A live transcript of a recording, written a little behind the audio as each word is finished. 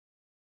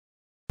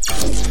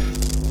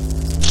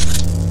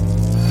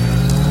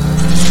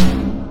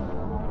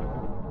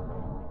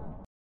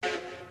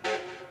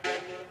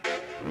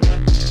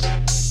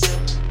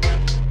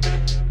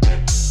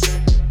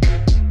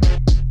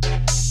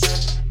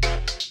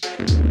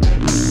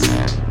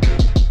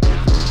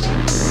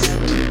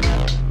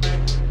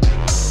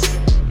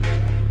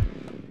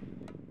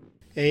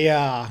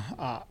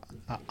A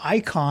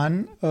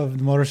icon of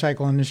the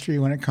motorcycle industry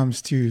when it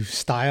comes to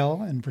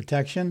style and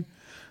protection.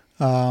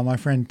 My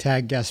friend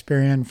Tag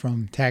Gasparian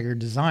from Tagger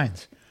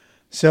Designs.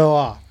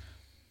 So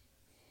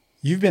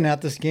you've been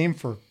at this game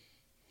for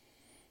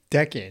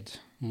decades.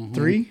 Mm-hmm.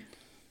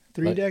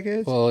 Three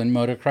decades? Well, in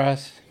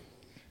motocross,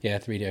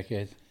 3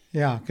 decades.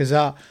 Yeah,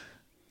 because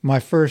my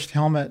first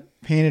helmet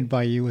painted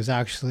by you was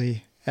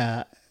actually,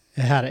 it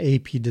had an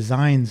AP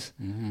Designs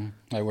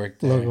I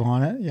worked there. Logo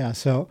on it. Yeah,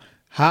 so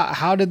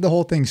how did the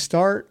whole thing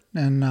start?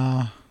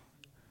 And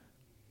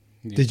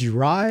did you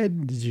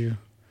ride? Did you?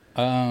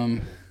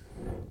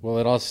 Well,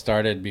 it all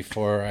started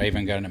before I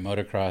even got into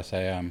motocross.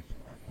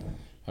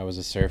 I was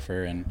a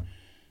surfer, and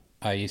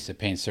I used to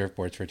paint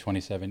surfboards for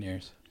 27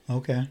 years.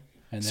 Okay.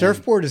 And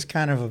surfboard is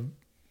kind of a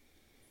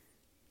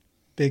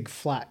big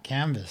flat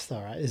canvas,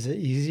 though, right? Is it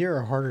easier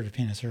or harder to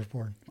paint a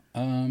surfboard?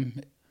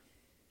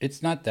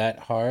 It's not that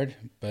hard,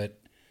 but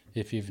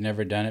if you've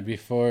never done it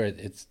before,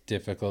 it's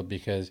difficult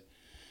because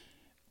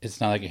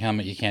it's not like a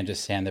helmet. You can't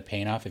just sand the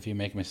paint off if you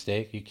make a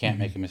mistake. You can't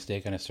make a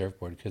mistake on a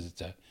surfboard because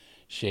it's a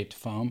shaped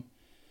foam,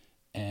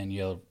 and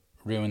you'll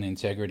ruin the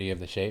integrity of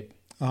the shape.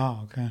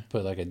 Oh, okay.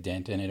 Put like a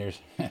dent in it or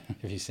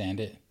if you sand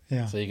it.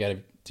 Yeah. So you got to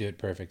do it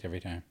perfect every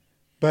time.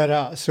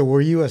 But so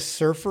were you a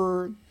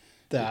surfer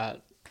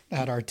that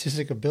had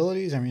artistic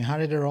abilities? I mean, how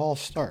did it all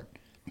start?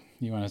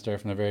 You want to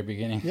start from the very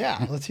beginning?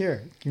 Yeah, let's hear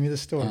it. Give me the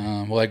story.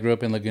 Well, I grew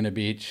up in Laguna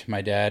Beach.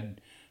 My dad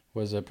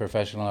was a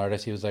professional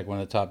artist. He was like one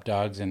of the top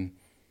dogs in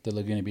the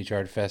Laguna Beach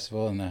Art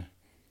Festival in the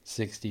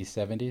 60s,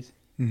 70s.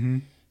 Mm-hmm.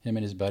 Him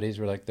and his buddies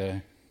were like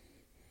the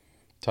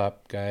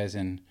top guys,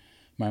 and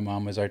my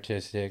mom was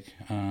artistic.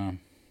 And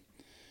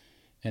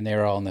they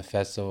were all in the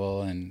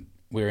festival, and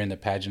we were in the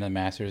pageant of the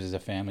Masters as a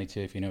family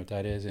too, if you know what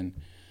that is. And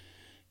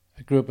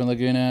I grew up in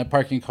Laguna,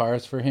 parking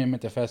cars for him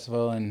at the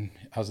festival, and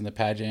I was in the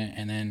pageant.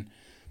 And then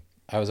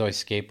I was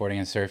always skateboarding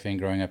and surfing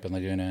growing up in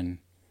Laguna, and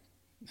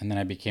then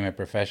I became a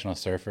professional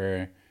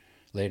surfer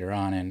later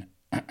on, and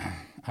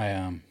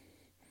I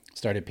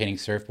started painting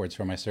surfboards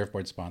for my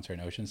surfboard sponsor in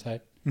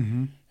Oceanside,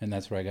 and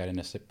that's where I got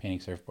into painting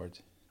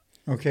surfboards.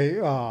 Okay,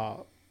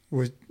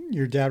 was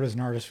your dad was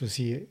an artist? Was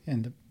he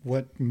in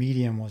what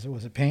medium was it?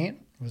 Was it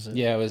paint? Was it?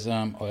 Yeah, it was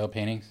oil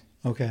paintings.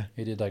 Okay.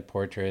 He did like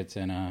portraits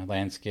and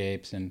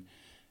landscapes, and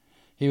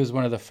he was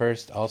one of the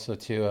first also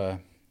to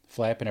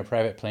fly up in a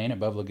private plane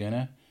above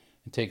Laguna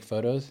and take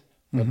photos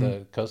of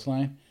the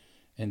coastline,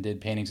 and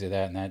did paintings of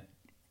that, and that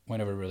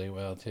went over really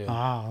well too.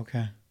 Ah,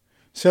 okay.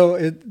 So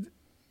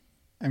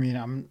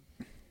I'm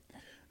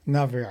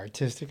not very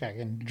artistic. I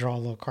can draw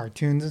little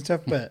cartoons and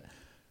stuff, but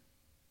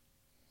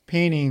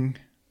painting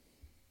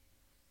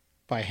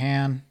by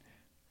hand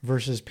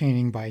versus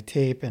painting by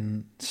tape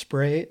and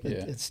spray,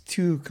 it's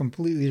two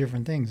completely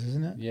different things,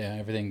 isn't it? Yeah,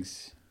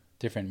 everything's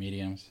different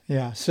mediums.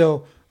 Yeah.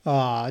 So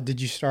did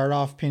you start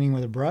off painting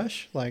with a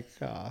brush? Like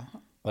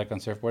on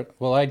surfboard?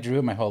 Well, I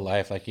drew my whole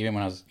life. Like even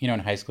when I was, in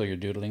high school, you're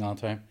doodling all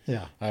the time.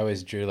 Yeah. I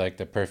always drew like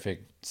the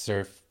perfect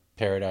surf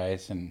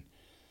paradise and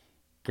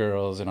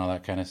girls and all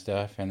that kind of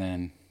stuff. And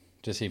then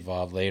just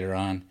evolved later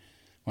on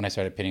when I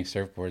started painting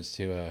surfboards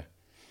to,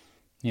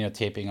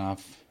 taping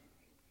off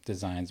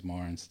designs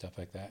more and stuff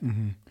like that.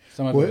 Mm-hmm.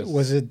 Some of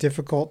was it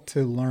difficult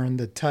to learn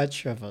the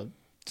touch of a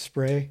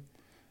spray?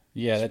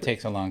 Yeah, that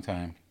takes a long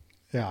time.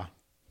 Yeah.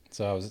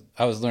 So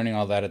I was learning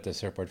all that at the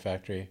surfboard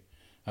factory.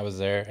 I was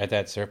there at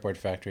that surfboard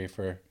factory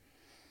for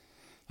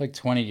like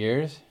 20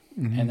 years.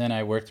 Mm-hmm. And then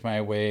I worked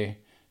my way,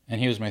 and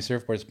he was my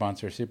surfboard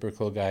sponsor, super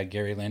cool guy,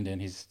 Gary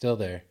Linden. He's still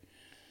there.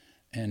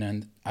 And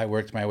then I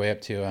worked my way up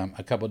to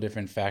a couple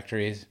different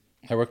factories.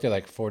 I worked at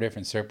like 4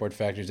 different surfboard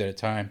factories at a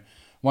time.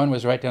 One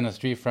was right down the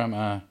street from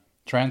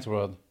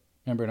Transworld.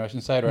 Remember in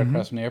Oceanside, right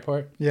across from the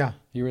airport? Yeah.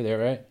 You were there,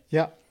 right?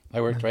 Yeah.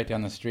 I worked right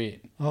down the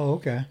street. Oh,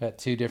 okay. At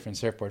 2 different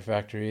surfboard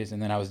factories.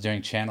 And then I was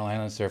doing Channel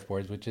Island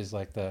Surfboards, which is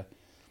like the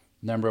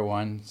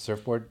 #1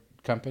 surfboard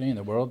company in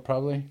the world,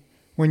 probably.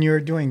 When you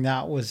were doing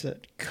that, was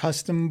it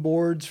custom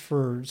boards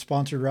for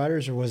sponsored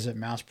riders, or was it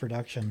mass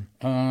production?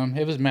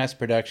 It was mass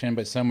production,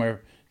 but some were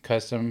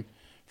custom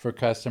for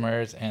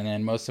customers, and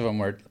then most of them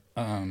were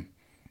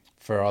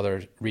for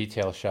other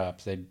retail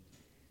shops. They'd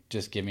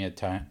just give me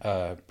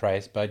a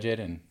price budget,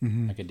 and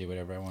I could do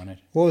whatever I wanted.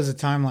 What was the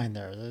timeline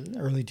there? The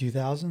early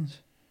 2000s?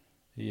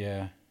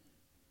 Yeah,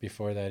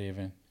 before that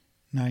even.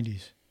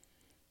 90s.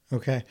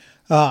 Okay.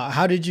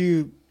 How did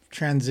you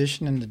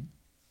transition into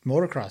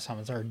motocross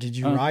helmets? Or did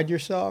you ride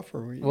yourself?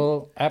 Or were you...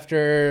 Well,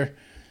 after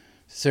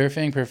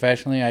surfing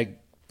professionally, I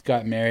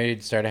got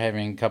married, started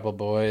having a couple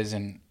boys,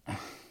 and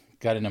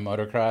got into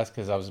motocross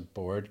because I was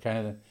bored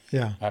kind of.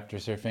 Yeah. After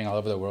surfing all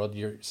over the world,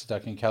 you're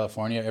stuck in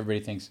California.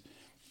 Everybody thinks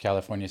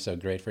California's so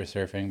great for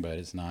surfing, but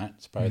it's not.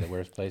 It's probably the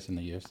worst place in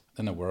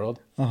the world.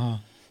 Uh-huh.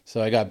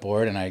 So I got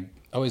bored, and I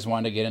always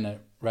wanted to get into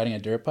riding a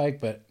dirt bike,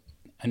 but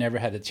I never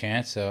had the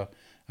chance, so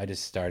I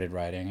just started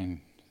riding and,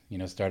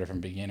 started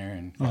from beginner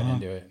and got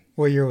into it.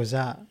 What year was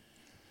that?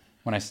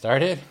 When I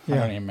started? Yeah. I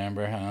don't even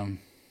remember.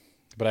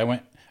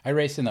 But I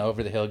raced in the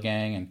over the hill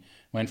gang and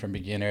went from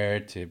beginner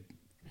to,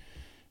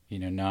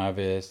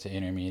 novice to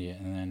intermediate,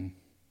 and then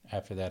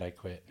after that I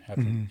quit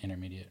after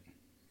intermediate.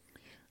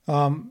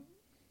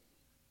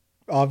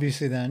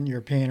 Obviously, then you're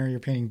a painter. You're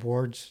painting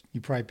boards.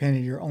 You probably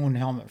painted your own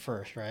helmet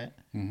first, right?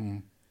 Mm-hmm.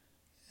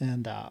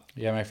 And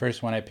yeah, my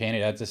first one I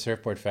painted at the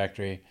surfboard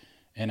factory,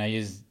 and I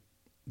used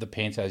the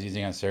paints I was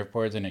using on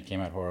surfboards, and it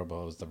came out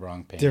horrible. It was the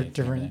wrong paint.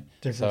 Different.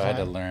 So I had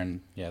to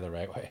learn, the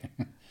right way.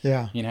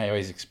 Yeah. You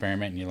always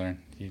experiment and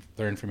you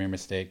learn from your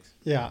mistakes.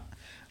 Yeah.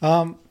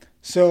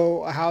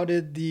 So how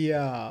did the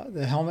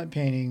helmet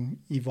painting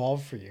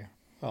evolve for you?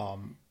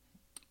 I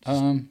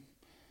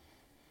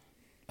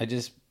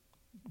just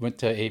went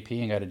to AP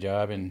and got a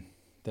job, and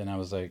then I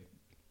was like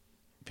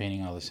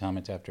painting all these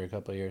helmets after a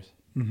couple of years.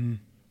 Mm-hmm.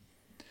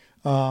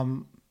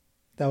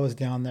 That was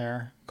down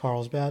there,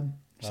 Carlsbad,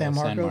 San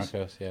Marcos. San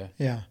Marcos, yeah.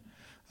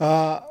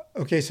 Yeah.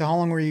 Okay, so how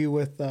long were you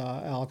with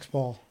Alex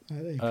Paul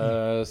at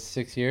AP?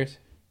 6 years.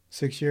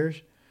 6 years,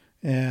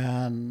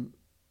 and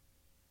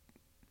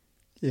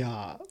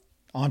yeah,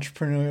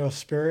 entrepreneurial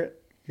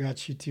spirit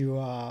got you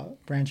to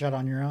branch out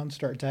on your own,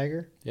 start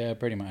Tiger. Yeah,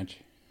 pretty much.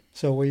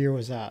 So what year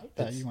was that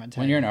you went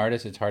Tiger? When you're an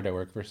artist, it's hard to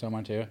work for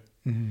someone too.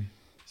 Mm-hmm.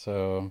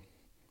 So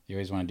you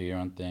always want to do your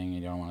own thing.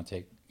 You don't want to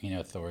take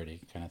authority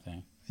kind of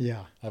thing.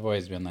 Yeah, I've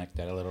always been like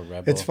that, a little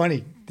rebel. It's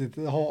funny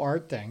the whole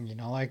art thing.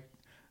 Like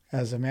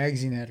as a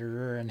magazine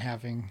editor and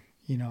having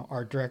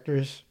art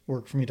directors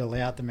work for me to lay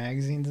out the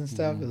magazines and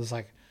stuff. Mm-hmm. It was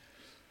like.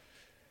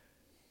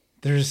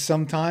 There's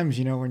sometimes,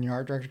 when your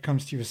art director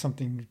comes to you with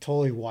something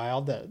totally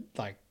wild that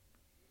like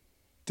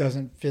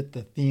doesn't fit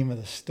the theme of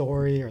the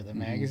story or the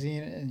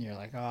magazine, and you're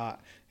like, and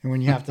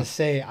when you have to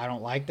say, I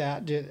don't like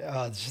that,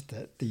 it's just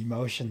the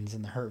emotions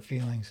and the hurt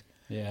feelings.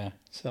 Yeah.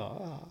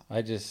 So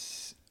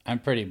I'm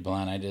pretty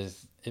blunt.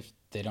 If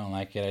they don't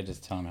like it, I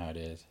just tell them how it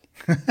is.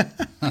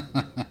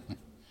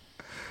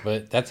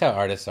 But that's how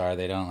artists are.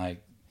 They don't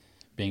like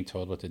being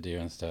told what to do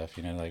and stuff,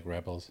 like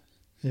rebels.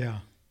 Yeah.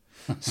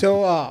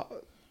 So,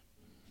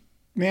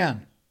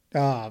 man,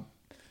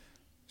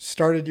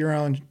 started your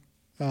own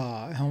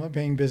helmet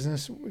painting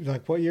business.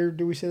 Like, what year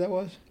do we say that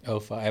was?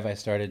 2005, I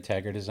started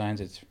Tagger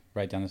Designs. It's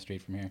right down the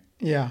street from here.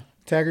 Yeah,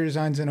 Tagger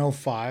Designs in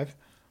 2005.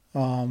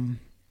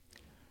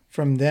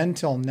 From then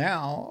till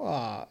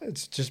now,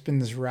 it's just been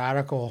this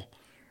radical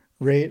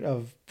rate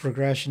of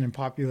progression and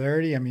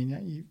popularity. I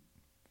mean,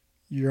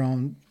 you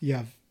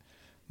have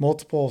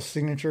multiple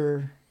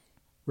signature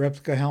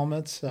replica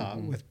helmets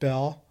with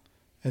Bell.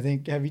 I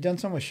think, have you done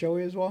some with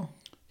Shoei as well?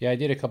 Yeah, I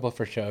did a couple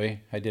for Shoei.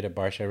 I did a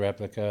Barsha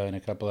replica and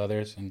a couple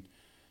others, and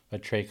a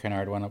Trey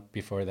Canard one up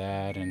before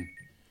that, and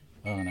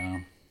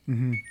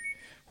Mm-hmm.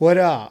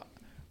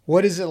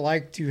 What is it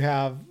like to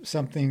have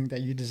something that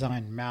you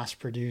designed mass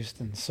produced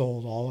and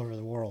sold all over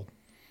the world?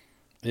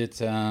 It's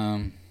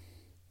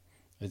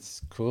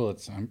cool.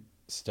 I'm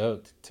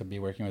stoked to be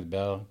working with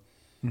Bell.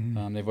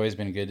 Mm-hmm. They've always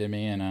been good to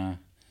me, and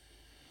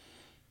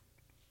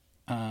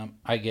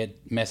I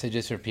get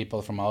messages from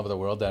people from all over the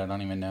world that I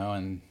don't even know,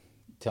 and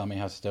tell me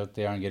how stoked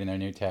they are on getting their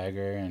new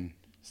Tagger and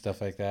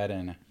stuff like that,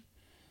 and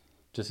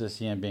just to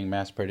see them being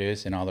mass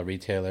produced and all the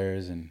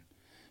retailers and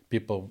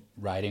people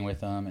riding with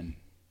them, and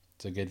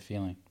it's a good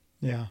feeling.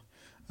 Yeah.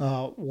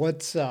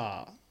 What's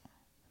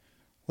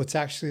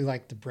actually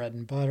like the bread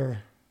and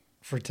butter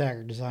for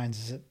Tagger Designs?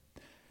 Is it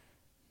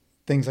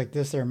things like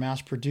this that are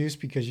mass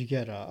produced because you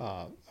get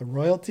a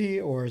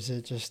royalty, or is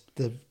it just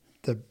the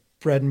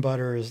bread and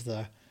butter is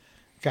the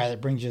guy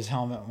that brings you his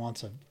helmet and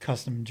wants a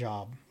custom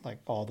job, like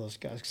all those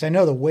guys? Because I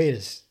know the wait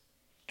is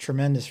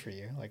tremendous for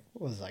you. Like,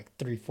 what was it, like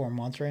 3-4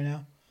 months right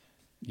now?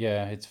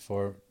 Yeah, it's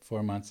 4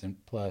 months and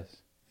plus.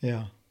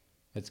 Yeah.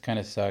 It's kind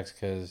of sucks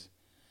because,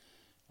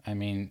 I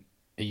mean,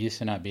 it used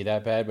to not be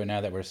that bad, but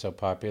now that we're so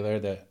popular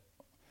that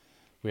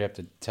we have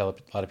to tell a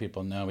lot of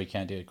people, no, we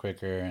can't do it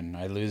quicker, and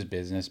I lose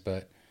business.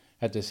 But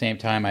at the same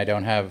time, I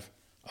don't have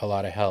a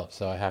lot of help,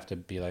 so I have to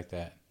be like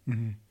that.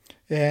 Mm-hmm.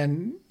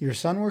 And your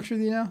son works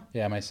with you now?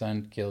 Yeah, my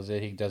son kills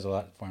it. He does a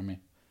lot for me.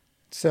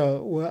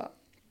 So, well,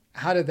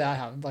 how did that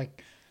happen?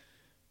 Like,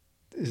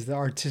 is the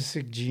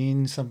artistic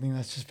gene something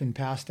that's just been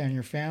passed down in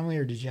your family,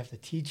 or did you have to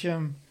teach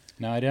him?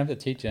 No, I didn't have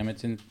to teach him.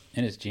 It's in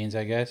his genes,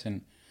 I guess.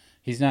 And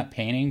he's not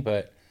painting,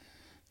 but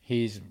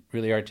he's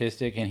really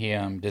artistic, and he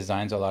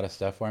designs a lot of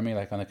stuff for me,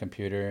 like on the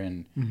computer,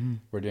 and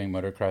we're doing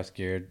motocross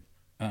geared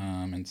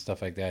and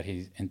stuff like that.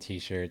 He's in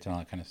T-shirts and all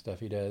that kind of stuff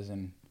he does,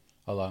 and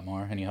a lot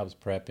more. And he helps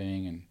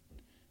prepping and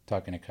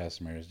talking to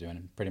customers,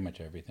 doing pretty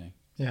much everything.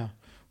 Yeah.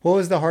 What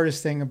was the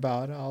hardest thing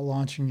about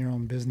launching your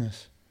own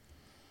business?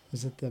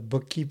 Was it the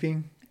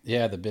bookkeeping?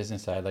 Yeah, the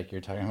business side, like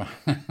you're talking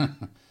about.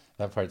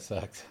 That part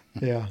sucks.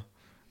 Yeah.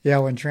 Yeah,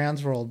 when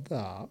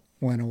Transworld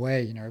went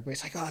away,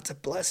 everybody's like, oh, it's a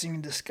blessing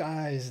in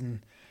disguise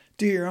and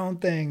do your own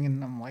thing.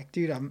 And I'm like,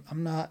 dude, I'm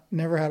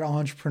never had an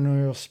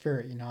entrepreneurial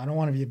spirit. I don't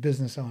want to be a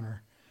business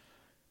owner.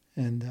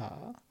 And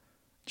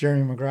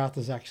Jeremy McGrath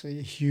is actually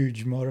a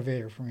huge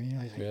motivator for me.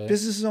 He's like, really?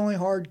 Business is only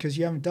hard because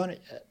you haven't done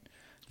it yet.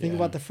 Think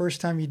about the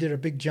first time you did a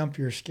big jump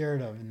you were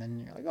scared of, and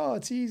then you're like, oh,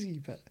 it's easy.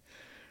 But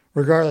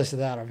regardless of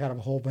that, I've had a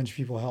whole bunch of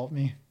people help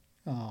me.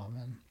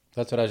 And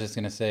That's what I was just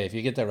gonna say. If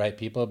you get the right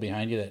people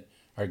behind you that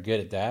are good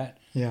at that,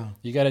 yeah,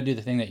 you got to do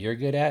the thing that you're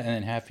good at, and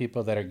then have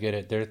people that are good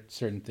at their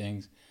certain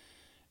things,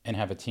 and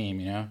have a team.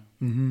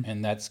 mm-hmm.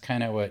 And that's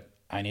kind of what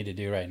I need to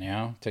do right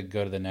now to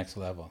go to the next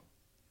level.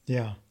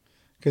 Yeah,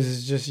 because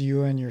it's just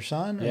you and your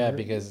son. Yeah,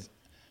 because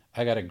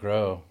I got to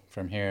grow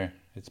from here.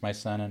 It's my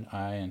son and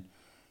I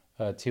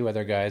and two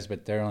other guys,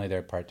 but they're only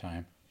there part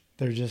time.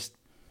 They're just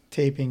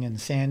taping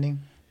and sanding.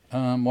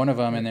 One of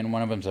them, and then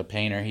one of them's a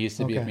painter. He used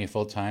to be with Okay. me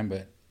full time,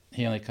 but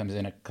he only comes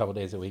in a couple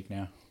days a week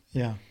now.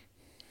 Yeah.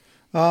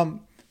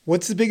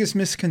 What's the biggest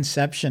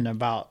misconception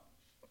about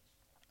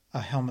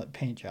a helmet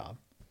paint job?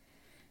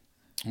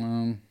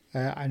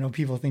 I know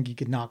people think you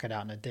could knock it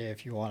out in a day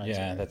if you wanted to.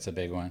 Yeah, that's a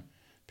big one.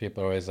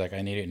 People are always like,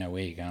 I need it in a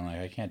week. And I'm like,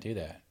 I can't do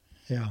that.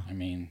 Yeah. I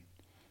mean,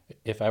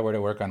 if I were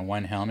to work on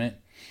one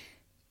helmet,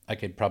 I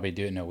could probably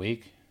do it in a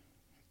week,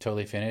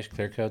 totally finished,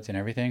 clear coats and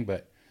everything.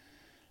 But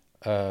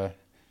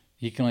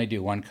you can only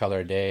do one color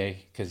a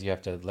day because you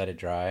have to let it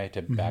dry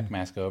to back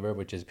mask over,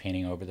 which is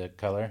painting over the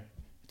color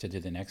to do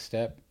the next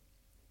step.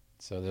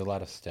 So there's a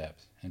lot of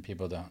steps, and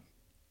people don't.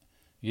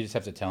 You just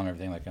have to tell them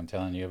everything like I'm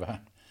telling you about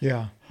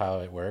how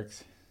it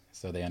works,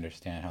 so they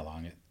understand how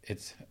long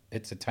it's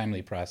a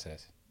timely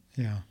process.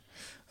 Yeah.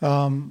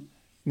 Then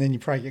you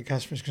probably get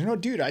customers because, no,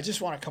 dude, I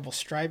just want a couple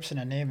stripes and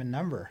a name and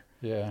number.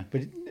 Yeah.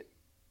 But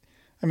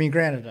I mean,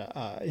 granted,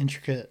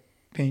 intricate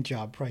paint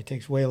job probably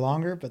takes way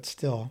longer, but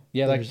still.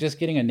 Yeah, like just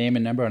getting a name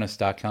and number on a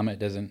stock helmet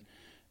doesn't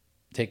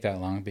take that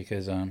long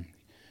because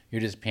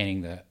you're just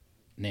painting the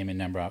name and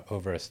number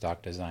over a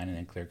stock design and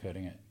then clear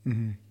coating it.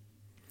 Mm-hmm.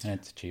 And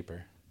it's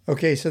cheaper.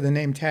 Okay, so the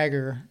name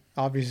Tagger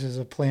obviously is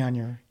a play on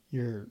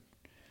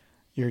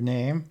your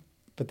name,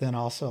 but then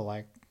also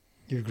like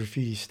your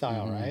graffiti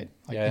style, right?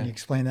 Like, yeah. Can you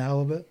explain that a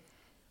little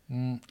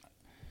bit?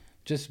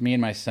 Just me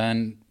and my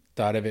son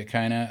thought of it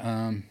kind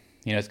of.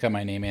 It's got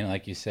my name in it,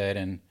 like you said,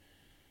 and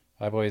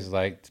I've always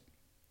liked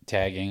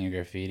tagging and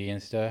graffiti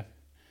and stuff.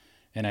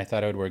 And I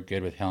thought it would work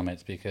good with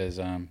helmets because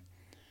I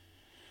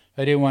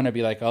didn't want to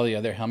be like all the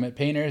other helmet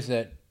painters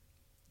that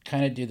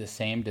kind of do the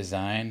same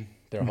design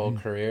their whole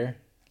career,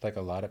 like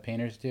a lot of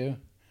painters do.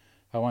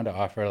 I wanted to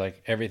offer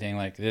like everything.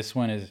 Like this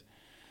one is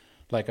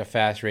like a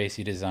fast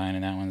racy design,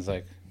 and that one's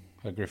like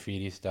a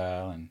graffiti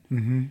style, and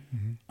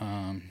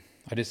and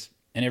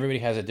everybody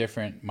has a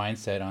different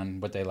mindset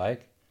on what they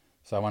like.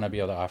 So I want to be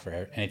able to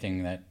offer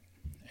anything that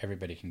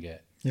everybody can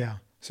get. Yeah.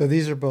 So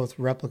these are both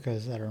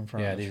replicas that are in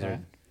front of us, these right?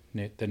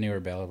 are the newer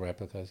Bell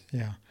replicas.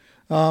 Yeah.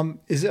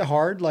 Is it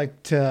hard,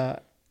 like,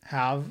 to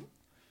have,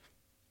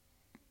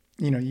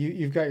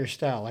 you've got your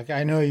style. Like,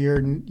 I know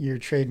your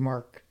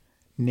trademark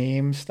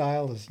name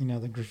style is,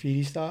 the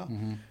graffiti style.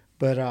 Mm-hmm.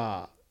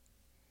 But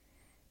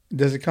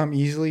does it come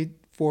easily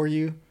for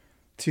you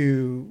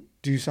to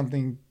do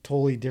something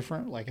totally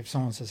different? Like if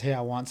someone says, hey,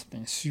 I want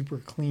something super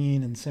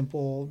clean and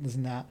simple,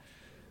 isn't that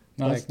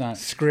It's not.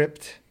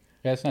 Script?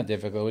 Yeah, it's not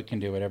difficult. We can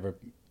do whatever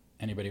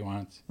anybody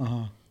wants.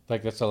 Uh-huh.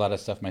 Like that's a lot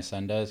of stuff my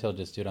son does. He'll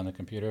just do it on the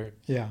computer.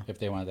 Yeah. If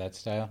they want that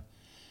style.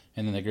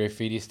 And then the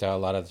graffiti style, a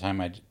lot of the time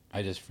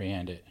I just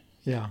freehand it.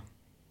 Yeah.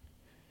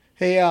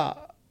 Hey,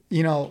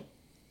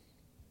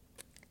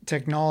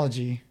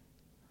 technology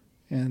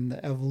and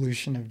the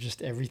evolution of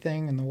just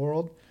everything in the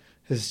world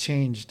has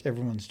changed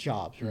everyone's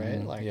jobs,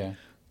 right?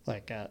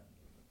 Mm-hmm.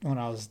 When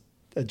I was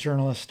a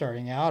journalist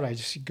starting out, I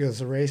just go to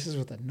the races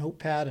with a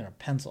notepad and a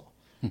pencil,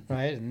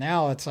 right? And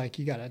now it's like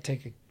you got to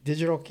take a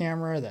digital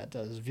camera that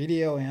does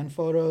video and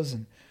photos,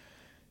 and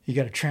you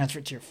got to transfer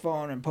it to your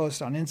phone and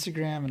post on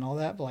Instagram and all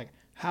that. But like,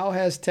 how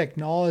has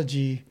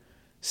technology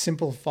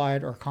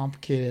simplified or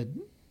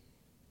complicated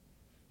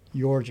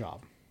your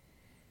job?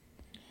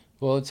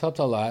 Well, it's helped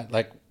a lot,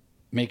 like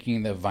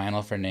making the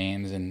vinyl for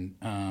names and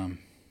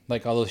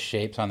like all those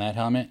shapes on that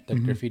helmet, the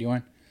graffiti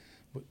one.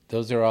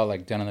 Those are all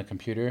like done on the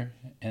computer,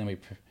 and we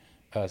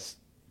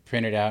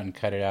print it out and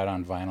cut it out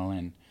on vinyl,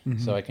 and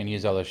so I can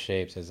use all those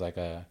shapes as like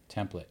a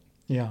template.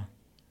 Yeah.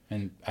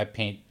 And I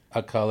paint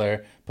a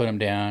color, put them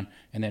down,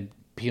 and then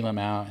peel them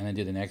out, and then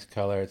do the next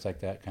color. It's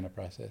like that kind of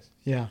process.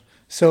 Yeah.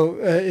 So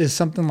is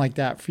something like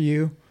that for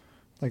you?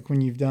 Like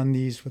when you've done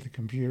these with a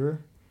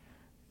computer,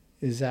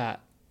 is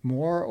that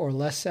more or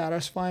less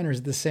satisfying, or is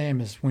it the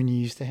same as when you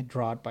used to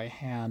draw it by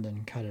hand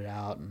and cut it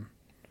out? And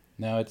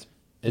no, it's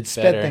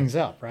sped better. things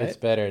up, right? It's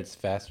better. It's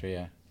faster,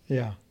 yeah.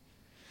 Yeah.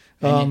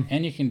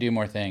 And you can do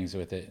more things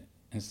with it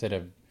instead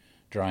of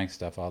drawing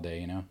stuff all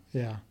day,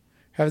 Yeah.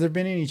 Have there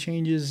been any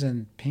changes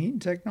in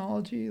paint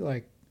technology?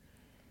 Like,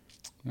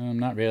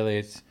 not really.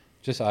 It's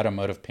just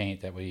automotive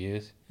paint that we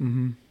use.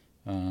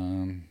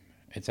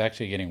 It's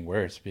actually getting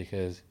worse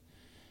because,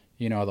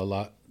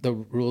 the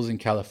rules in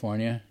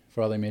California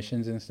for all the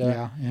emissions and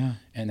stuff. Yeah.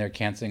 And they're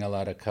canceling a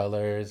lot of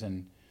colors,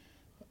 and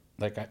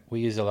like we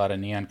use a lot of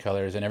neon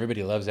colors, and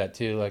everybody loves that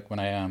too. Like when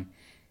I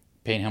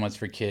paint helmets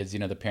for kids,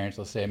 the parents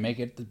will say, make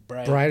it the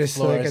brightest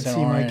so I can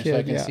see my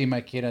kid. See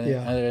my kid on the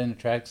other end of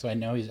the track, so I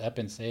know he's up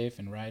and safe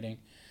and riding.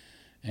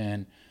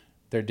 And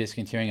they're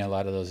discontinuing a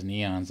lot of those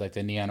neons, like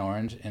the neon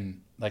orange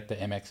and like the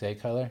MXA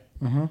color.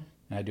 Uh-huh.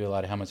 And I do a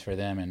lot of helmets for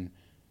them, and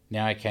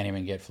now I can't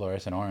even get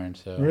fluorescent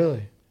orange. So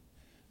Really?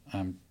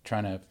 I'm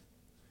trying to.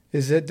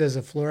 Does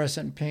a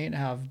fluorescent paint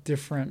have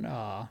different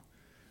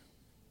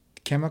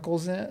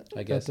chemicals in it?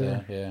 I guess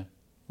so. Yeah.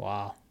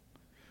 Wow.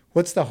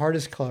 What's the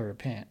hardest color to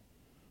paint?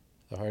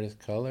 The hardest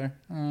color?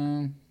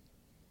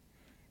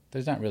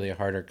 There's not really a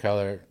harder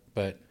color,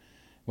 but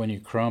when you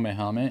chrome a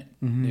helmet,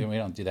 we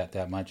don't do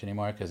that much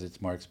anymore because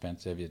it's more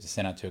expensive. You have to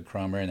send out to a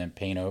chromer and then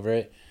paint over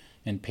it.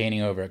 And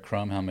painting over a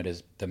chrome helmet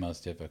is the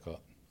most difficult.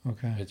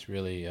 Okay. It's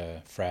really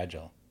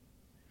fragile.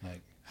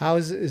 Like, how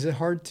is it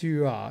hard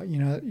to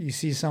you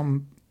see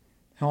some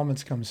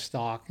helmets come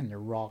stock and they're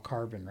raw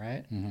carbon,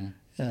 right? mm-hmm.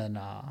 And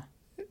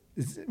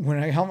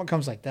when a helmet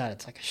comes like that,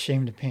 it's like a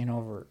shame to paint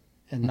over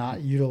and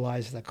not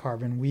utilize the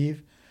carbon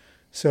weave.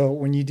 So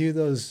when you do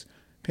those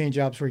paint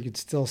jobs where you could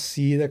still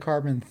see the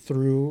carbon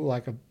through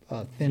like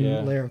a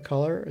thin layer of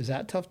color, is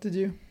that tough to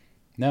do?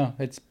 No,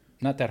 it's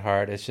not that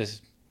hard. It's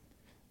just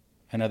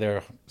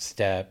another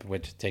step,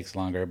 which takes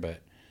longer,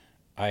 but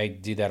I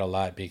do that a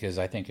lot because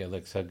I think it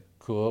looks so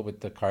cool with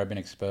the carbon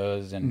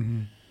exposed.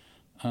 And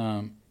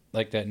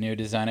like that new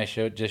design I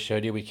just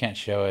showed you, we can't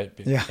show it.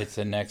 Yeah. It's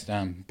the next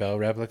Bell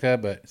replica,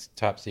 but it's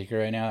top secret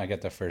right now. I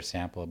got the first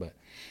sample, but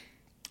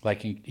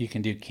like you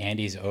can do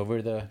candies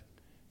over the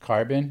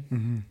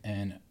carbon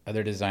and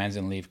other designs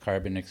and leave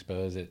carbon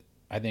exposed.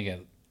 I think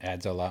it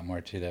adds a lot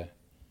more to the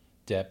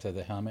depth of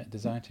the helmet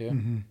design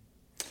too.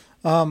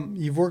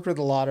 You've worked with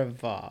a lot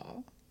of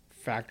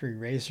factory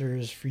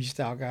racers,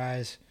 freestyle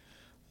guys.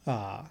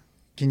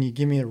 Can you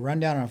give me a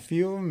rundown on a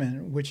few of them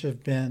and which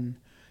have been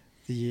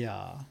the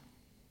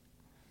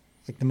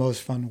the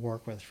most fun to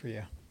work with for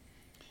you?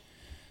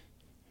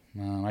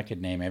 I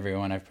could name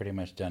everyone. I've pretty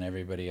much done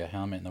everybody a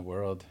helmet in the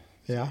world.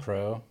 Yeah.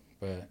 Pro,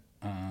 but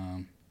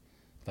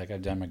like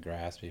I've done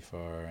McGrath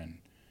before and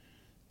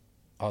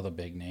all the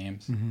big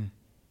names.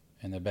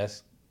 And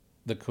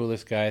the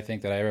coolest guy I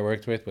think that I ever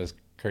worked with was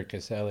Kurt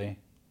Caselli,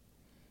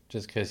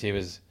 just because he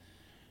was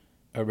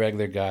a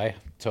regular guy,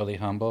 totally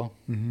humble.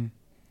 He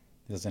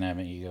doesn't have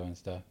an ego and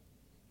stuff.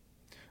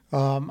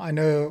 I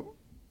know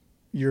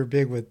you're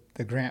big with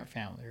the Grant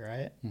family,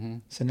 right?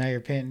 So now you're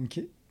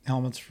painting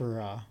helmets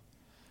for.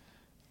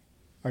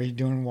 Are you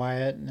doing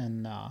Wyatt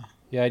and?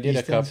 Yeah, I did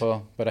a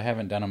couple, but I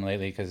haven't done them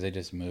lately because they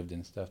just moved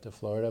and stuff to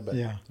Florida. But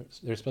yeah,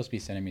 they're supposed to be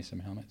sending me some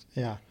helmets.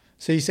 Yeah.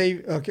 So you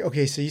say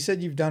okay. So you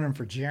said you've done them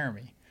for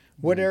Jeremy.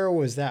 What era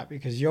was that?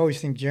 Because you always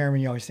think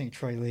Jeremy, you always think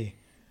Troy Lee.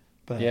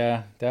 But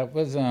yeah, that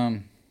was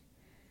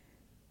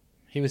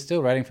he was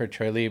still riding for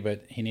Troy Lee,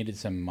 but he needed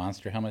some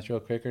monster helmets real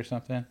quick or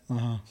something.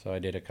 So I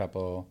did a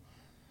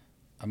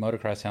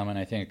motocross helmet, and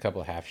I think a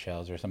couple half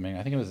shells or something.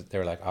 I think they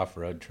were like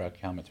off-road truck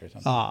helmets or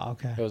something.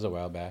 Okay. It was a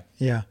while back.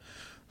 Yeah.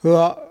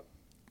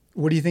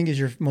 What do you think is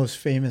your most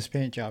famous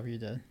paint job you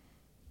did?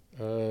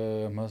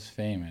 Most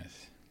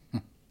famous?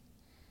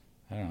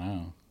 I don't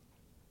know.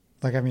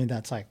 Like, I mean,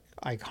 that's like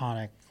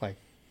iconic, like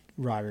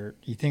rider.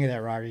 You think of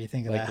that rider, you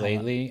think of like that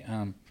lately.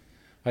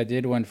 I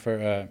did one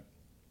for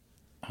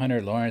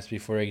Hunter Lawrence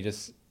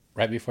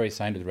right before he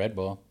signed with Red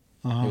Bull.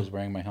 He was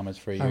wearing my helmets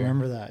for a year. I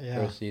remember that, yeah.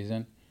 For a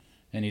season.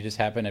 And he just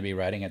happened to be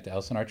riding at the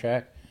Elsinore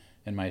track.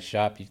 And my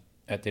shop,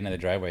 at the end of the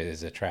driveway,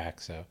 is a track.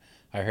 So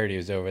I heard he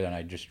was over there, and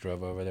I just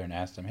drove over there and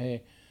asked him,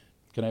 hey,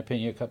 can I paint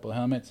you a couple of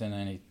helmets? And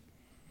then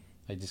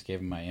I just gave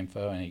him my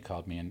info, and he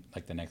called me in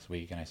like the next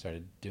week, and I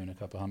started doing a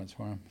couple of helmets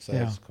for him. So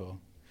that's cool.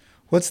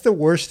 What's the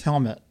worst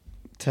helmet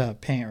to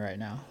paint right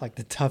now? Like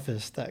the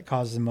toughest that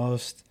caused the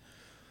most,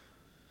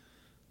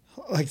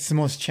 like it's the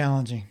most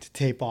challenging to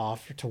tape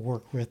off or to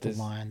work with the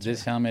lines?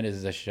 This helmet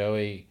is a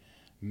Shoei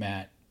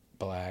matte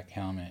black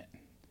helmet.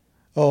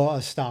 Oh,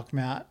 a stock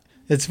matte.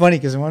 It's funny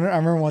because I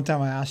remember one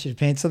time I asked you to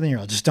paint something,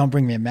 you're like, just don't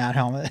bring me a matte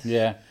helmet.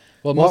 Yeah.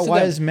 Well,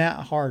 why is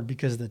matte hard?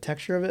 Because of the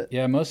texture of it?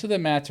 Yeah, most of the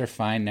mattes are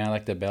fine now.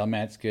 Like the Bell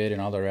matte's good and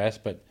all the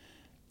rest, but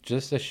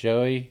just the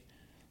Shoei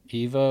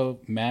Evo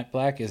matte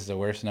black is the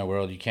worst in the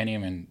world.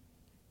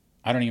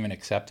 I don't even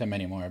accept them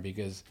anymore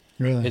because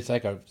it's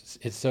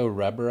so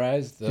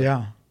rubberized.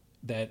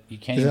 That you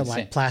can't. Is it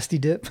like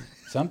Plasti Dip?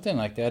 Something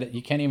like that.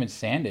 You can't even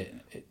sand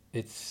it.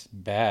 It's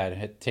bad.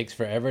 It takes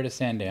forever to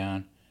sand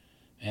down,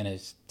 and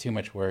it's too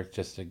much work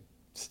just to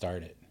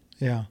start it.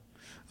 Yeah.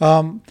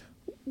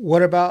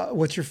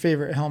 What's your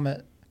favorite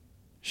helmet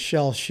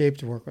shell shape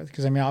to work with?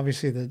 Because I mean,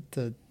 obviously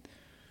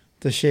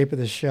the shape of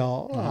the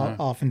shell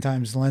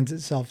oftentimes lends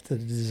itself to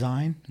the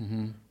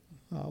design.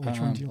 Which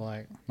one do you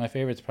like? My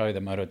favorite's probably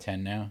the Moto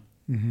 10 now.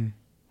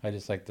 I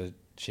just like the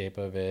shape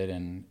of it,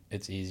 and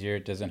it's easier.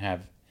 It doesn't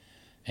have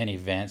any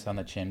vents on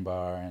the chin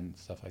bar and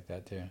stuff like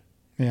that too.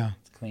 Yeah,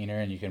 it's cleaner,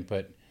 and you can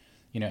put,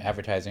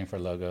 advertising for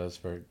logos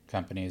for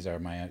companies or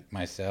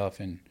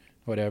myself and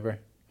whatever.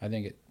 I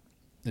think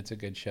it's a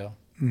good shell.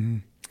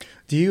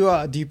 Do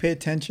you pay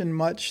attention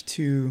much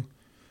to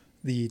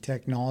the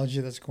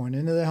technology that's going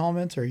into the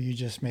helmets, or are you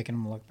just making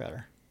them look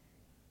better?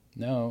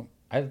 No,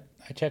 I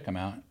check them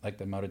out. Like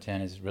the Moto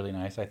 10 is really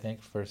nice, I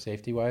think, for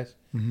safety wise.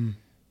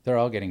 They're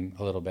all getting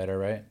a little better,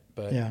 right?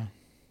 But yeah,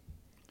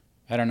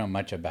 I don't know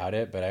much about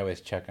it, but I always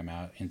check them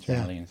out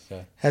internally and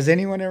stuff. Has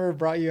anyone ever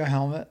brought you a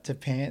helmet to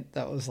paint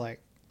that was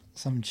like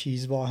some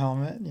cheeseball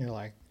helmet, and you're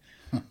like,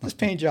 this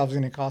paint job's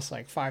going to cost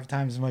like 5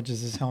 times as much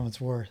as this helmet's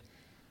worth?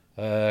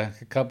 A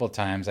couple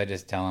times I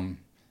just tell them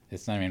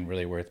it's not even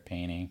really worth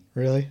painting.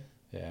 Really?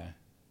 Yeah.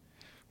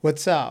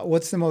 What's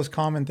the most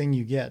common thing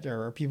you get?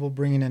 Or are people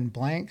bringing in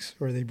blanks,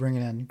 or are they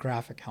bringing in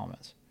graphic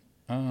helmets?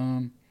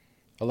 A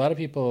lot of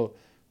people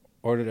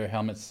order their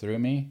helmets through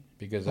me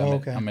because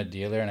I'm a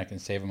dealer and I can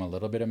save them a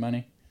little bit of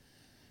money,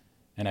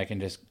 and I can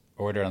just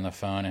order on the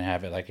phone and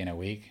have it like in a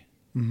week.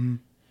 Mm-hmm.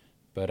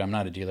 But I'm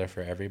not a dealer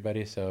for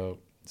everybody, so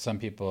some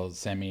people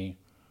send me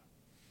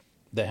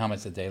the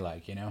helmets that they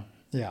like.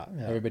 Yeah.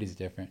 Everybody's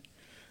different.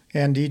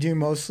 And do you do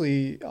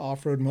mostly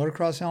off-road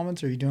motocross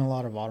helmets, or are you doing a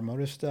lot of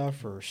automotive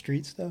stuff or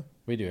street stuff?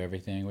 We do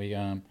everything. We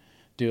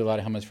do a lot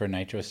of helmets for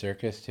Nitro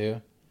Circus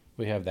too.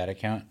 We have that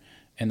account,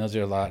 and those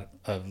are a lot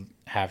of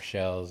half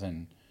shells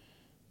and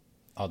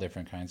all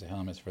different kinds of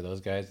helmets for those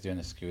guys doing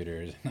the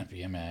scooters and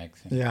the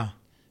BMX.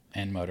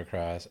 And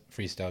motocross,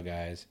 freestyle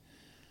guys.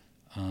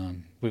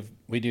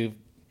 We do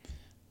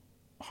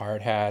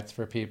hard hats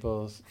for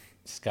people,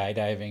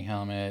 skydiving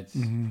helmets,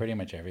 pretty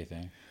much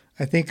everything.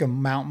 I think a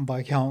mountain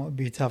bike helmet would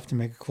be tough to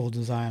make a cool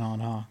design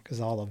on, huh?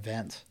 Because all the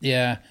vents.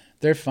 Yeah,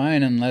 they're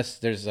fine unless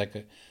there's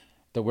like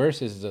the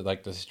worst is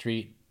the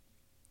street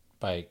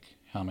bike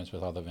helmets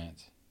with all the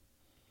vents.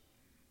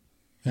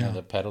 You know,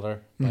 the pedaler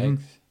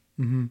bikes.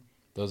 Mm-hmm.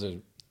 Those are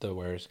the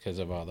worst because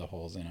of all the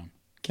holes in them.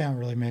 Can't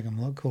really make them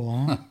look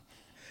cool, huh?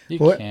 You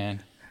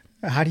can.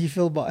 How do you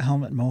feel about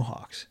helmet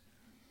mohawks?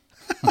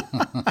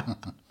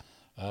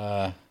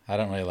 I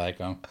don't really like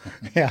them.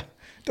 Yeah,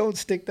 don't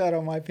stick that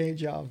on my paint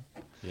job.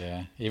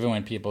 Yeah, even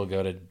when people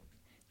go to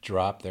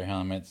drop their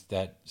helmets,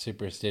 that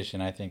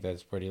superstition, I think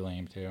that's pretty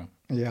lame too.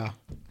 Yeah.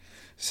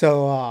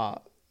 So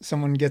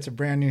someone gets a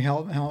brand new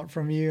helmet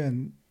from you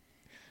and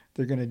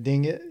they're going to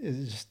ding it.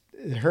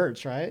 It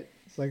hurts, right?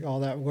 It's like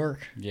all that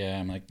work. Yeah,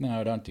 I'm like,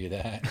 no, don't do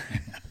that.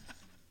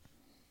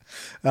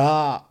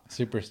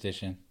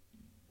 Superstition.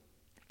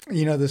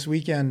 This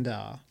weekend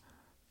I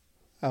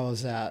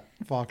was at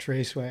Fox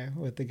Raceway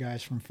with the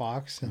guys from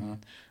Fox,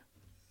 and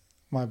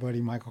my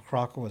buddy Michael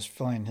Crocker was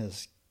filling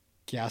his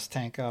gas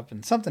tank up,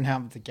 and something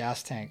happened with the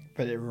gas tank,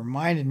 but it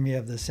reminded me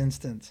of this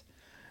instance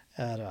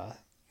at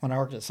when I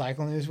worked at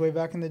Cycle News way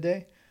back in the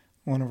day.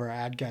 One of our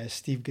ad guys,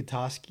 Steve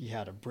Gutowski,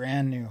 had a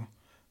brand new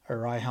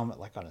Arai helmet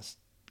like on his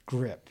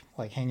grip,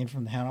 like hanging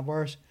from the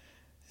handlebars,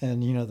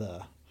 and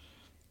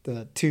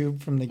the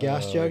tube from the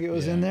gas jug, it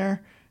was in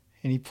there,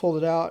 and he pulled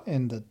it out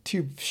and the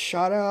tube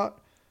shot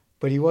out,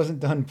 but he wasn't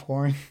done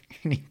pouring,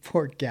 and he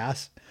poured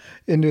gas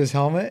into his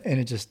helmet, and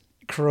it just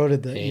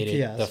corroded the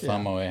EPS. The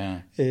foam away, huh?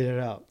 Ate it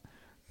up.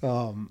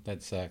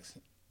 That sucks.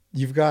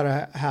 You've got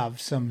to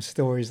have some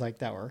stories like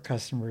that where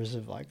customers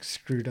have like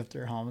screwed up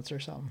their helmets or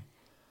something.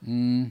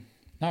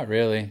 Not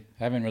really.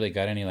 I haven't really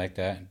got any like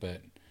that,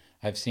 but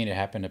I've seen it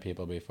happen to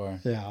people before.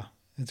 Yeah,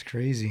 it's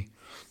crazy.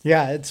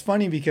 Yeah, it's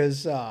funny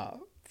because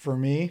for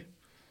me,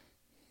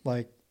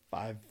 like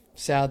I've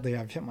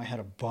hit my head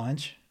a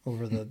bunch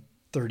over the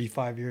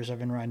 35 years I've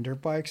been riding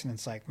dirt bikes, and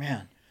it's like,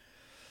 man,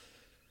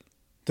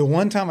 the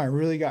one time I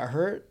really got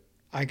hurt,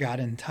 I got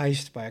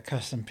enticed by a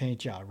custom paint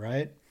job,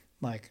 right?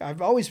 Like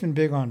I've always been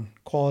big on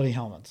quality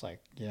helmets. Like,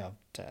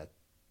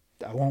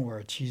 I won't wear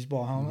a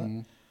cheeseball helmet.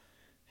 Mm-hmm.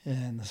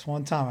 And this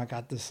one time I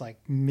got this like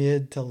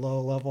mid to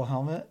low level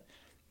helmet,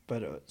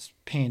 but it was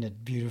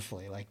painted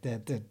beautifully. Like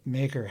the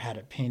maker had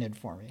it painted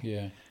for me.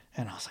 Yeah.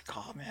 And I was like,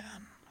 oh man,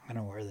 I'm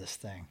going to wear this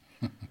thing.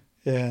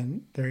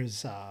 And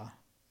there's,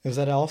 it was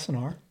at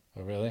Elsinore.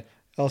 Oh, really?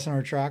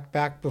 Elsinore track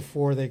back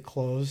before they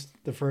closed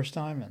the first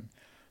time.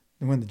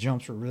 And when the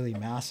jumps were really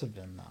massive.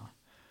 And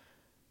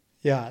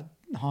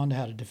Honda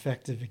had a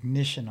defective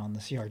ignition on the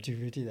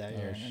CR250 that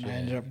year. And I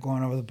ended up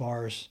going over the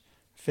bars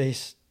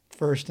face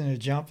first in a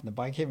jump, and the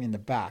bike hit me in the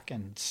back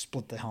and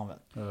split the helmet.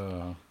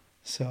 Oh.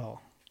 So.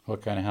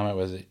 What kind of helmet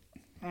was it?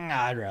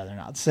 I'd rather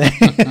not say.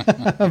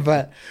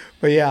 but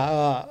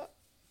yeah,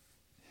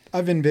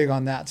 I've been big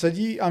on that. So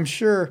I'm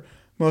sure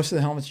most of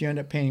the helmets you end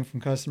up painting from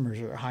customers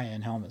are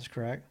high-end helmets,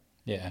 correct?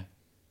 Yeah.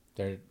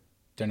 They're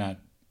not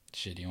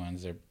shitty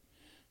ones.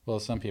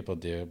 Some people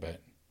do,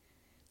 but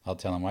I'll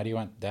tell them, why do you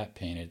want that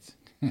painted?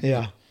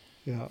 Yeah.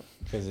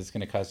 Because it's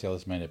going to cost you all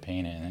this money to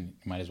paint it, and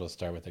you might as well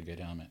start with a good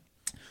helmet.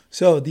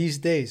 So these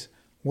days,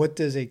 what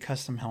does a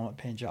custom helmet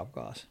paint job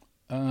cost?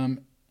 I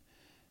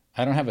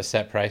don't have a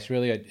set price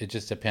really. It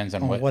just depends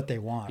on what they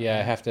want. Yeah, right?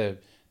 I have to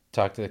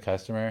talk to the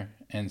customer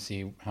and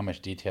see how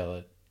much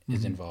detail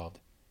is involved,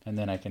 and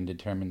then I can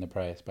determine the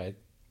price by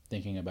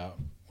thinking about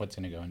what's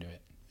going to go into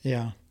it.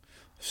 Yeah.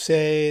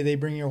 Say they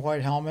bring you a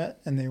white helmet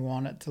and they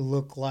want it to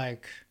look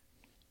like.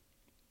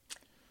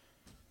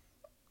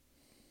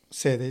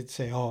 Say they'd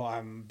say, "Oh,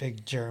 I'm a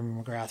big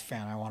Jeremy McGrath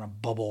fan. I want a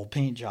bubble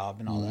paint job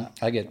and all that."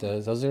 I get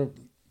those. Those are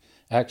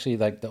actually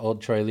like the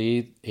old Troy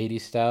Lee 80s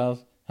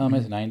styles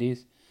helmets,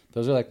 90s.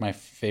 Those are like my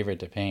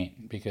favorite to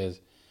paint because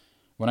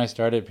when I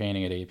started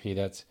painting at AP,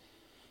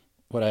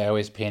 what I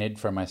always painted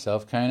for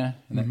myself, kind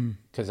of, Mm-hmm.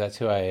 because that's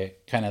who I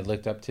kind of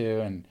looked up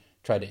to and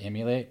tried to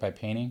emulate by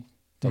painting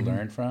to Mm-hmm.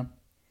 learn from.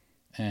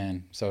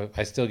 And so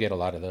I still get a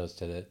lot of those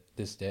to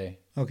this day.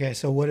 Okay,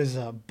 so what does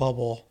a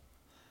bubble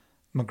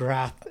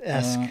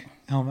McGrath-esque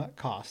helmet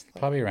cost? Like,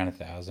 Probably around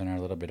 1,000 or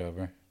a little bit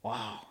over.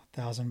 wow,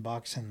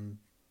 $1,000, and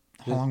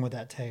how long would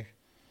that take?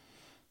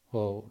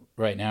 Well,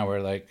 right now we're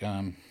like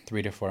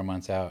 3 to 4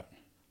 months out.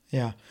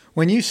 Yeah,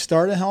 when you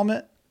start a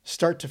helmet,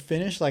 start to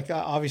finish, like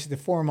obviously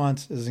the 4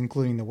 months is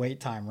including the wait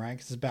time, right?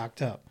 Because it's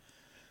backed up.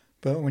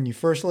 But when you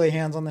first lay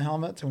hands on the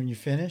helmet to when you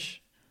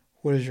finish,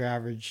 what is your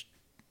average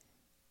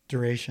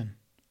duration?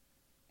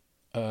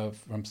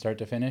 From start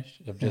to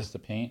finish of just the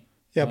paint.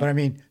 Yeah, but I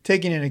mean,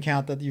 taking into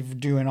account that you're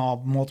doing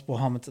all multiple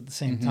helmets at the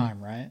same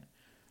time, right?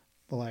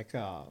 But like,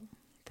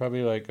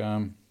 Probably like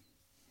a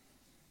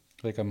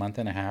month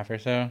and a half or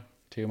so,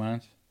 2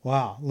 months.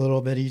 wow, a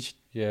little bit each.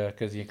 Yeah,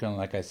 because you can,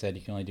 like I said,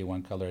 you can only do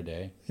one color a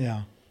day.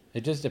 Yeah,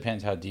 It just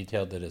depends how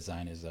detailed the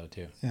design is, though,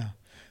 too. yeah.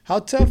 How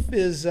tough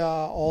is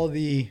all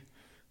the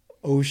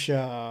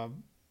OSHA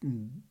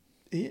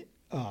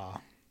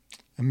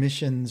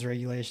emissions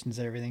regulations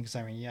and everything? Because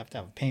I mean, you have to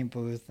have a paint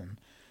booth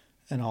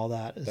and all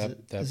that.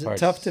 Is it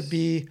tough to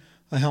be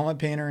a helmet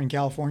painter in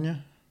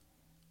California?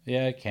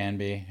 Yeah, it can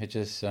be. It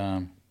just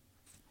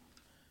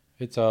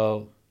it's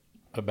all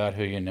about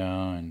who you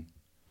know, and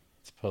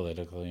it's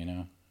political.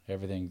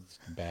 Everything's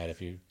bad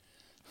if you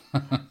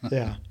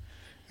Yeah.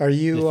 Are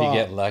you? if you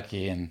get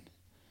lucky and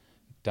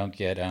don't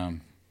get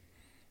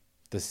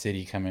the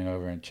city coming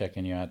over and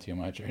checking you out too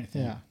much or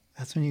anything. Yeah,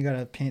 that's when you got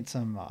to paint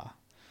some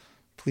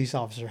police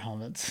officer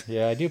helmets.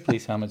 Yeah, I do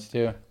police helmets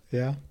too.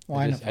 Yeah,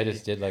 I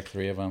just did like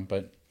 3 of them,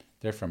 but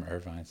they're from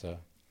Irvine, so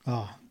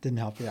Oh, didn't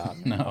help you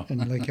out. No.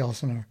 In Lake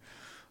Elsinore.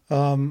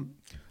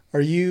 Are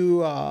you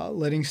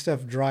letting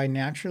stuff dry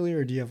naturally,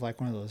 or do you have like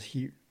one of those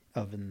heat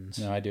ovens?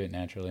 no, I do it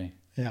naturally.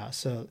 Yeah.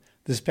 So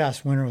this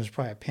past winter was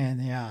probably a pain in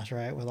the ass,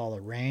 right, with all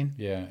the rain.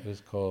 Yeah, it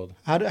was cold.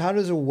 How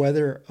does the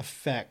weather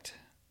affect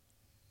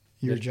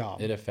your It-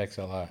 job? It affects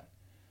a lot.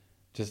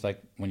 Just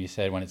like when you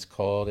said, when it's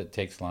cold, it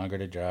takes longer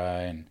to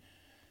dry, and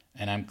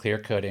I'm clear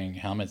coating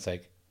helmets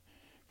like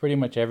pretty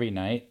much every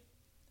night,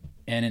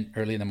 and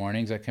early in the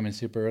mornings. I come in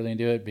super early and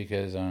do it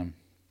because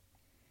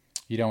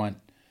you don't want,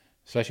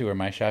 especially where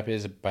my shop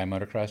is by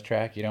motocross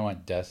track, you don't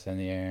want dust in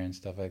the air and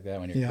stuff like that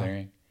when you're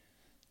clearing.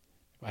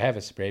 I have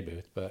a spray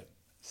booth, but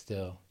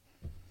still,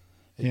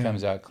 it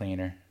comes out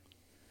cleaner.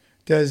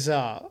 Does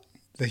the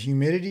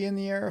humidity in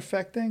the air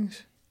affect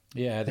things?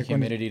 Yeah, the Like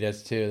when humidity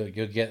does too.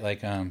 You'll get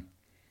like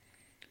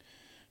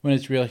when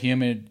it's real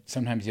humid,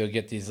 sometimes you'll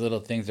get these little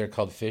things. They're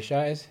called fish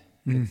eyes.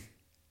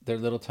 They're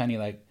little tiny,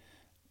 like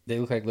they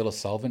look like little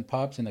solvent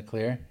pops in the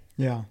clear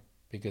Yeah.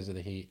 because of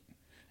the heat.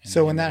 and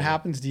So the when that humidity.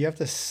 happens, do you have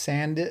to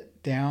sand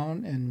it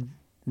down and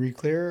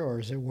re-clear, or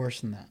is it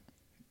worse than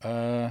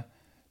that?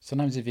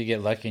 Sometimes if you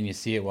get lucky and you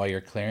see it while you're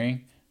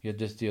clearing, you'll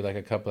just do like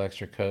a couple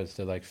extra coats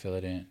to like fill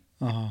it in.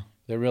 Uh-huh.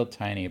 They're real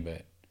tiny,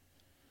 but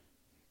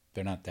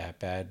they're not that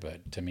bad.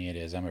 But to me, it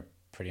is. I'm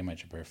pretty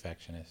much a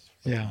perfectionist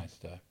for my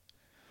stuff.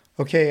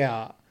 Okay,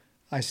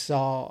 I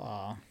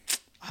saw,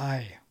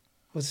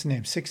 what's his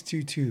name?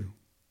 622.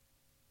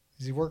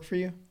 Does he work for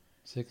you?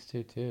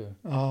 622.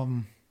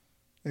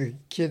 The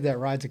kid that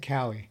rides a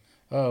Cowie.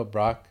 Oh,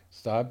 Brock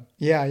Staub.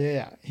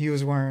 Yeah. He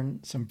was wearing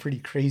some pretty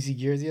crazy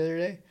gear the other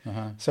day.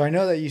 So I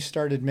know that you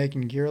started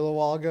making gear a little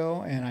while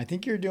ago, and I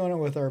think you're doing it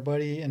with our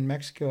buddy in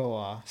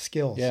Mexico,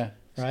 Skills. Yeah,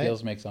 right?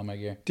 Skills makes all my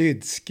gear.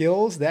 Dude,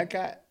 Skills, that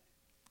guy.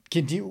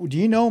 Do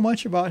you know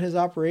much about his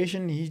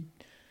operation?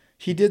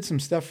 He did some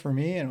stuff for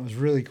me, and it was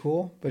really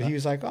cool. But he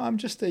was like, "Oh, I'm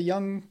just a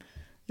young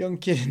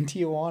kid in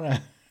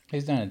Tijuana."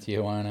 He's down in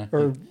Tijuana.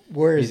 Or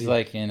where is He's he?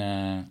 like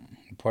in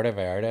Puerto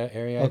Vallarta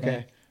area. I Okay,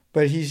 think.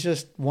 but he's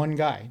just one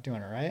guy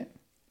doing it, right?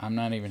 I'm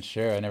not even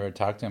sure. I never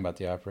talked to him about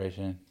the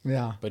operation,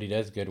 Yeah, but he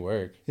does good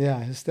work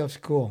yeah. His stuff's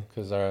cool.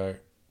 because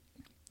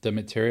the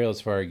materials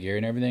for our gear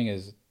and everything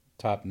is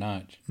top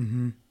notch.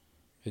 Mm-hmm.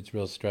 It's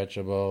real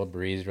stretchable,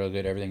 breathes real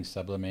good. Everything's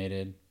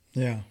sublimated.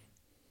 Yeah.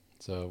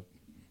 So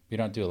we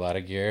don't do a lot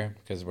of gear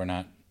because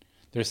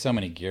there's so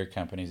many gear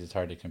companies. It's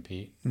hard to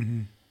compete.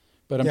 Mm-hmm.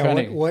 But I'm Yeah.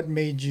 trying to What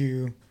made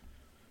you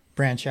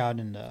branch out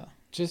into?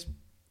 just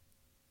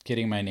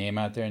getting my name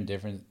out there in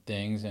different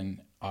things and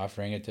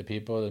offering it to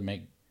people to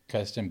make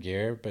custom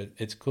gear. But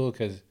it's cool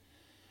because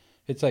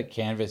it's like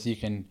canvas. You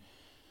can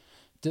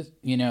just,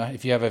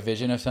 if you have a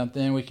vision of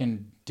something, we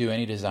can do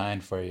any design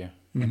for you.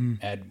 Mm-hmm.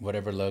 Add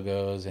whatever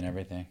logos and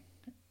everything.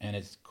 And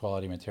it's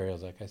quality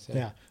materials, like I said.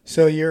 Yeah.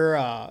 So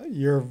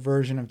your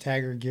version of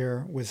Tagger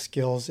gear with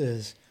Skills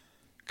is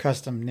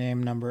custom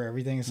name, number,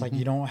 everything. It's like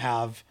you don't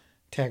have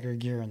Tagger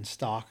gear in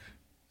stock.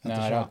 No, at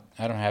the I shop.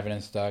 don't. I don't have it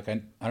in stock.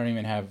 I don't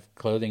even have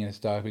clothing in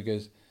stock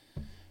because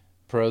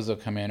pros will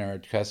come in or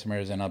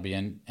customers, and I'll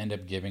end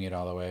up giving it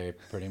all away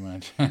pretty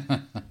much.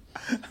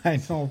 I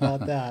know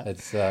about that. It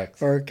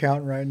sucks. Our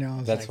account right now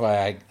is That's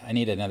like, why I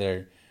need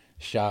another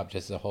shop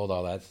just to hold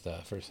all that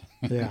stuff.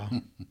 yeah.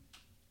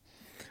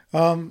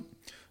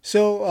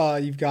 So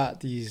you've got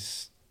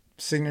these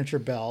signature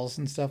bells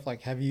and stuff.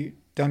 Like, have you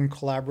done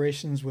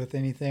collaborations with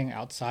anything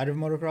outside of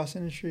motocross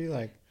industry?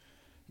 Like,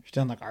 you've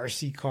done like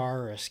RC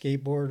car or a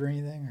skateboard or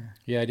anything? Or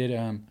Yeah, I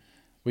did.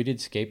 We did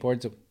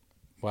skateboards a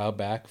while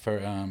back for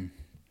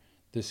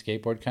the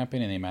skateboard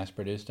company, and they mass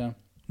produced them.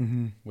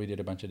 mm-hmm. We did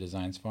a bunch of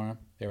designs for them.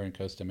 They were in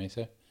Costa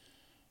Mesa.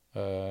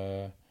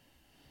 There's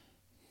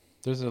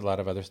a lot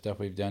of other stuff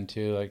we've done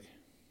too, like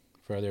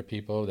for other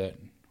people that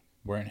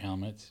weren't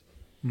helmets.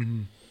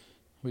 Mm-hmm.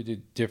 We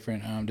did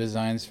different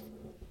designs.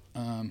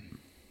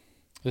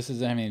 This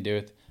doesn't have anything to do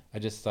with. I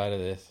just thought of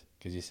this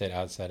because you said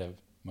outside of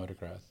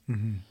motocross.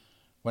 Mm-hmm.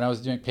 When I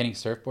was doing painting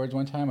surfboards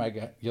one time,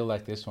 you'll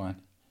like this one.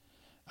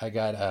 I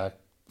got a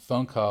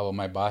phone call what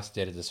my boss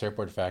did at the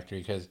surfboard factory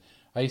because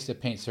I used to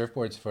paint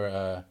surfboards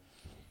for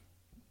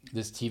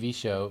this TV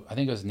show. I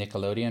think it was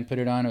Nickelodeon put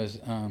it on. It was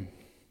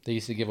they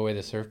used to give away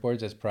the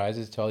surfboards as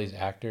prizes to all these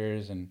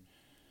actors and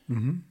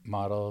Mm-hmm.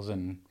 models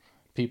and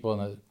people in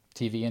the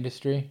TV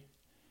industry.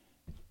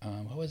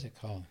 What was it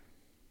called?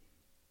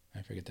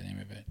 I forget the name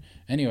of it.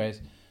 Anyways,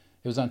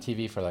 it was on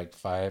TV for like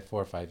 4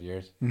 or 5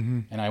 years. Mm-hmm.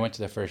 And I went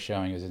to the first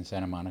showing. It was in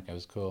Santa Monica. It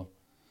was cool.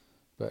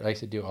 But I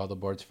used to do all the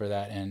boards for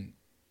that. And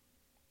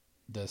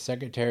the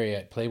secretary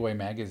at Playboy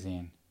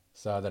magazine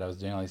saw that I was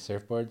doing all these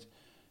surfboards.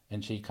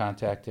 And she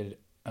contacted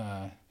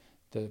the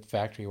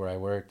factory where I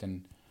worked.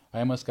 And I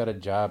almost got a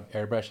job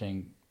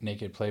airbrushing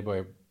naked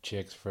Playboy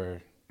chicks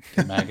for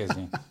the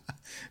magazine.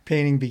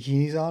 Painting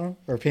bikinis on them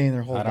or painting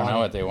their whole body? I don't know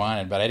what they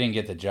wanted, but I didn't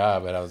get the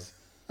job. But I was,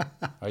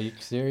 are you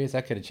serious?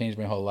 That could have changed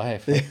my whole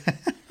life.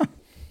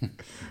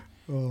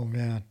 Oh,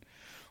 man.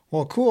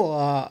 Well,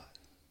 cool.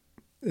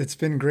 It's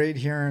been great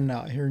hearing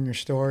your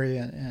story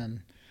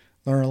and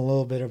learn a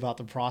little bit about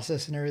the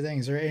process and everything.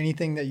 Is there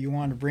anything that you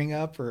want to bring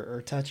up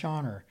or touch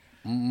on, or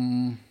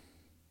you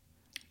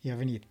have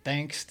any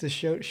thanks to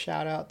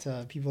shout out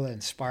to people that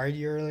inspired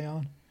you early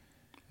on?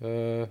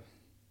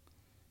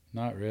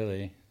 Not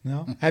really.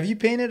 No? Have you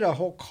painted a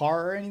whole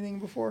car or anything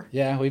before?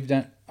 Yeah, we've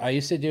done. I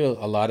used to do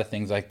a lot of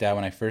things like that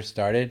when I first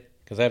started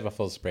because I have a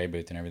full spray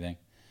booth and everything.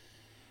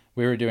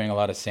 We were doing a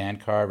lot of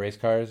race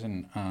cars,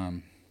 and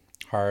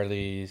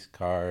Harleys,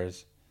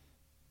 cars,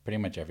 pretty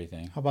much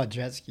everything. How about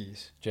jet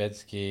skis? Jet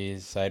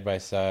skis, side by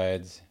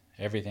sides,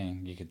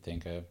 everything you could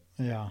think of.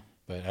 Yeah.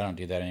 But I don't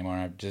do that anymore.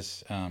 I've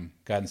just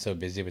gotten so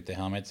busy with the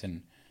helmets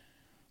and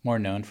more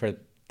known for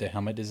the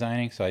helmet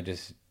designing. So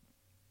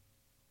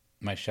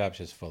my shop's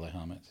just full of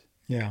helmets.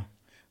 Yeah.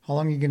 How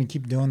long are you going to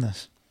keep doing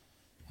this?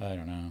 I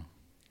don't know.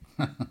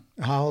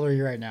 How old are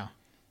you right now?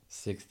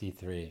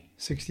 63.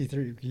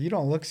 63. You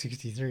don't look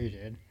 63,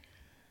 dude.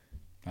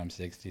 I'm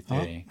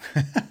 63.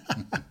 Oh.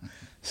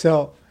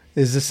 So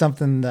is this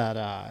something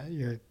that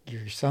your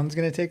son's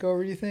going to take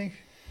over, do you think?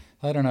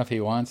 I don't know if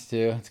he wants to.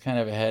 It's kind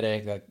of a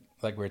headache, like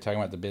we were talking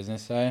about the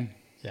business side.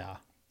 Yeah.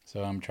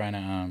 So I'm trying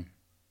to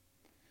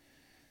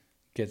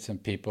get some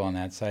people on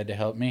that side to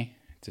help me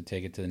to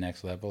take it to the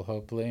next level,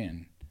 hopefully,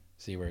 and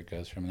see where it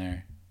goes from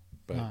there.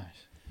 But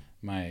nice.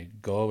 My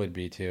goal would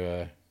be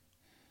to,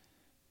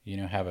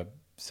 have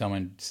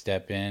someone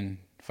step in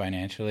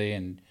financially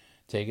and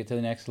take it to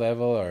the next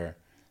level, or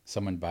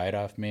someone buy it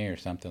off me or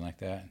something like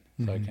that.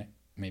 Mm-hmm. So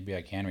maybe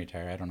I can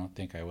retire. I don't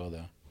think I will,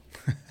 though.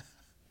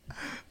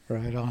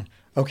 Right on.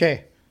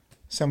 Okay.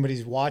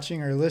 Somebody's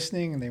watching or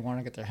listening and they want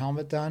to get their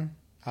helmet done.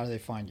 How do they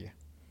find you?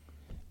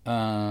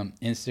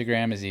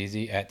 Instagram is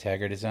easy,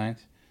 @Tagger Designs.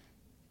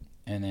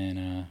 And then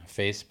not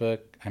Facebook,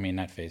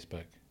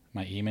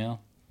 my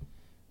email,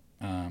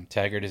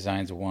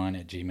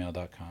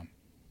 taggerdesigns1@gmail.com.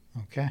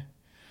 Okay.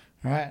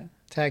 All right.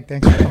 Tag,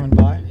 thanks for coming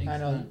by.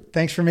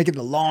 Thanks for making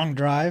the long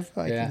drive,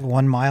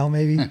 1 mile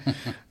maybe.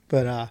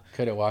 But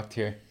could have walked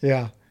here.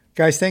 Yeah.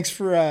 Guys, thanks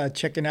for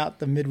checking out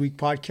the Midweek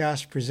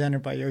podcast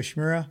presented by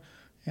Yoshimura.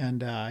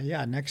 And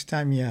next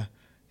time you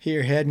hit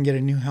your head and get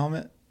a new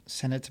helmet,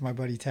 send it to my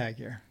buddy Tag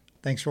here.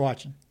 Thanks for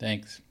watching.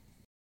 Thanks.